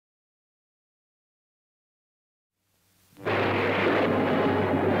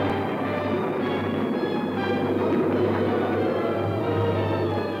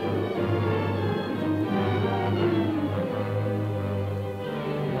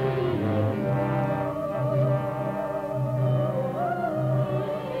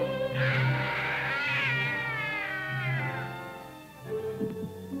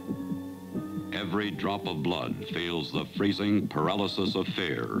Every drop of blood feels the freezing paralysis of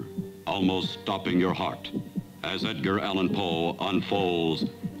fear, almost stopping your heart, as Edgar Allan Poe unfolds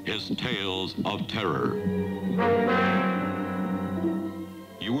his tales of terror.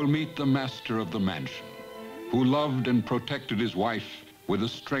 You will meet the master of the mansion, who loved and protected his wife with the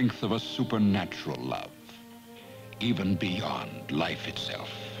strength of a supernatural love, even beyond life itself.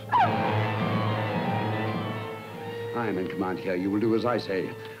 I am in command here. You will do as I say.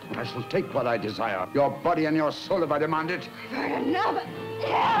 I shall take what I desire. Your body and your soul if I demand it. I've heard enough.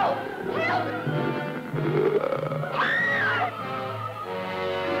 Help! Help!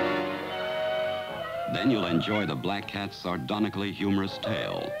 Then you'll enjoy the Black Cat's sardonically humorous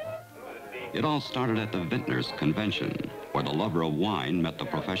tale. It all started at the Vintners Convention, where the lover of wine met the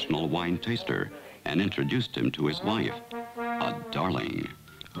professional wine taster and introduced him to his wife, a darling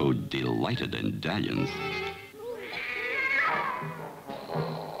who delighted in dalliance.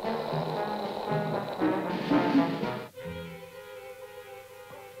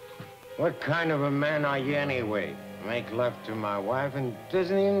 What kind of a man are you anyway? Make love to my wife and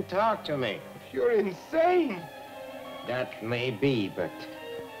doesn't even talk to me. You're insane. That may be, but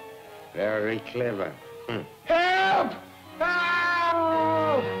very clever. Help!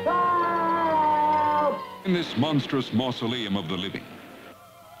 Help! Help! In this monstrous mausoleum of the living,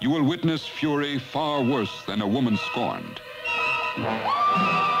 you will witness fury far worse than a woman scorned.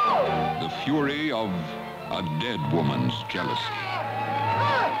 The fury of a dead woman's jealousy.